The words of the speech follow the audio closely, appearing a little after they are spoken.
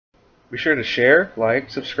Be sure to share, like,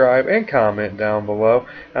 subscribe, and comment down below,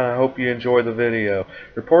 and I hope you enjoy the video.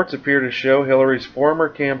 Reports appear to show Hillary's former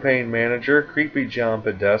campaign manager, Creepy John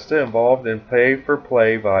Podesta, involved in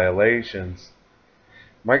pay-for-play violations.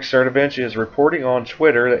 Mike Cernovich is reporting on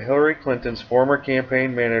Twitter that Hillary Clinton's former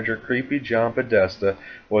campaign manager, Creepy John Podesta,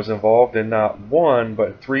 was involved in not one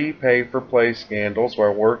but three pay-for-play scandals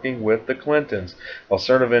while working with the Clintons. While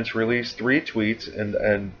Cernovich released 3 tweets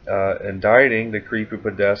indicting the Creepy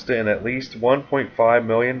Podesta in at least $1.5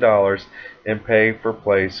 million in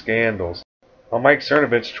pay-for-play scandals. While Mike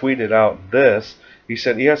Cernovich tweeted out this, he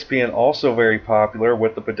said ESPN also very popular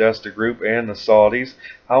with the Podesta Group and the Saudis.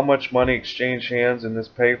 How much money exchanged hands in this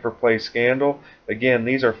pay-for-play scandal? Again,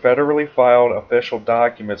 these are federally filed official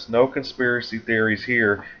documents. No conspiracy theories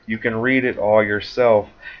here. You can read it all yourself.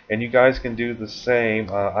 And you guys can do the same.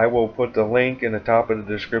 I will put the link in the top of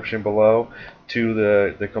the description below to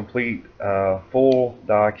the complete full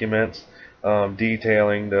documents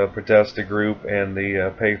detailing the Podesta Group and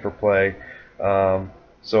the pay-for-play.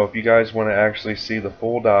 So if you guys want to actually see the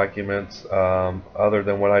full documents other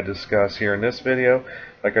than what I discuss here in this video,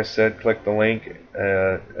 like I said, click the link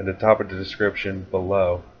at the top of the description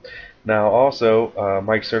below. Now also,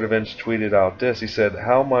 Mike Cernovich tweeted out this. He said,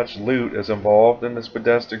 how much loot is involved in this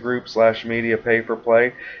Podesta Group / media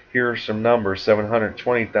pay-for-play? Here are some numbers: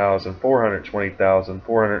 720,000, 420,000,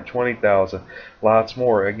 420,000, lots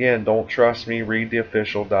more. Again, don't trust me. Read the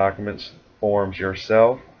official documents forms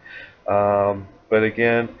yourself. But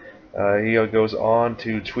again, he goes on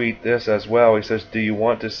to tweet this as well. He says, do you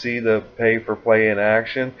want to see the pay-for-play in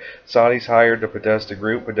action? Saudis hired the Podesta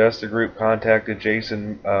Group. Podesta Group contacted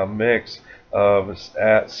Jason Mix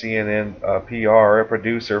at CNN PR, a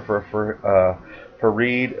producer for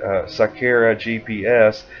Fareed Sakara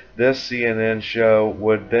GPS. This CNN show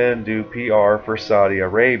would then do PR for Saudi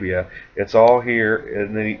Arabia. It's all here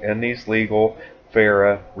in these legal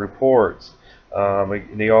FARA reports.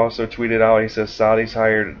 And he also tweeted out, he says Saudis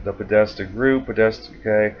hired the Podesta Group. Podesta,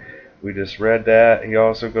 okay, we just read that. He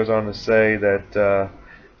also goes on to say that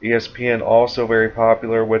ESPN also very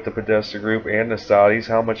popular with the Podesta Group and the Saudis.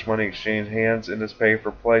 How much money exchanged hands in this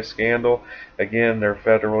pay-for-play scandal? Again, they're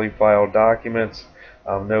federally filed documents.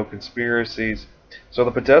 No conspiracies. So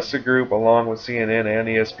the Podesta Group, along with CNN and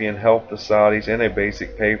ESPN, helped the Saudis in a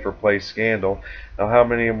basic pay-for-play scandal. Now, how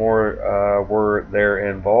many more were there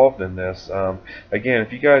involved in this? Again,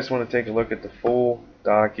 if you guys want to take a look at the full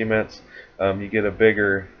documents, you get a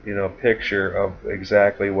bigger, picture of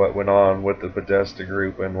exactly what went on with the Podesta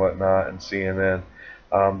Group and whatnot, and CNN.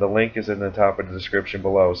 The link is in the top of the description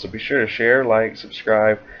below. So be sure to share, like,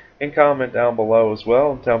 subscribe, and comment down below as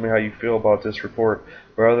well, and tell me how you feel about this report.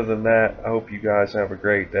 But other than that, I hope you guys have a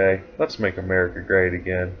great day. Let's make America great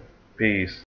again. Peace.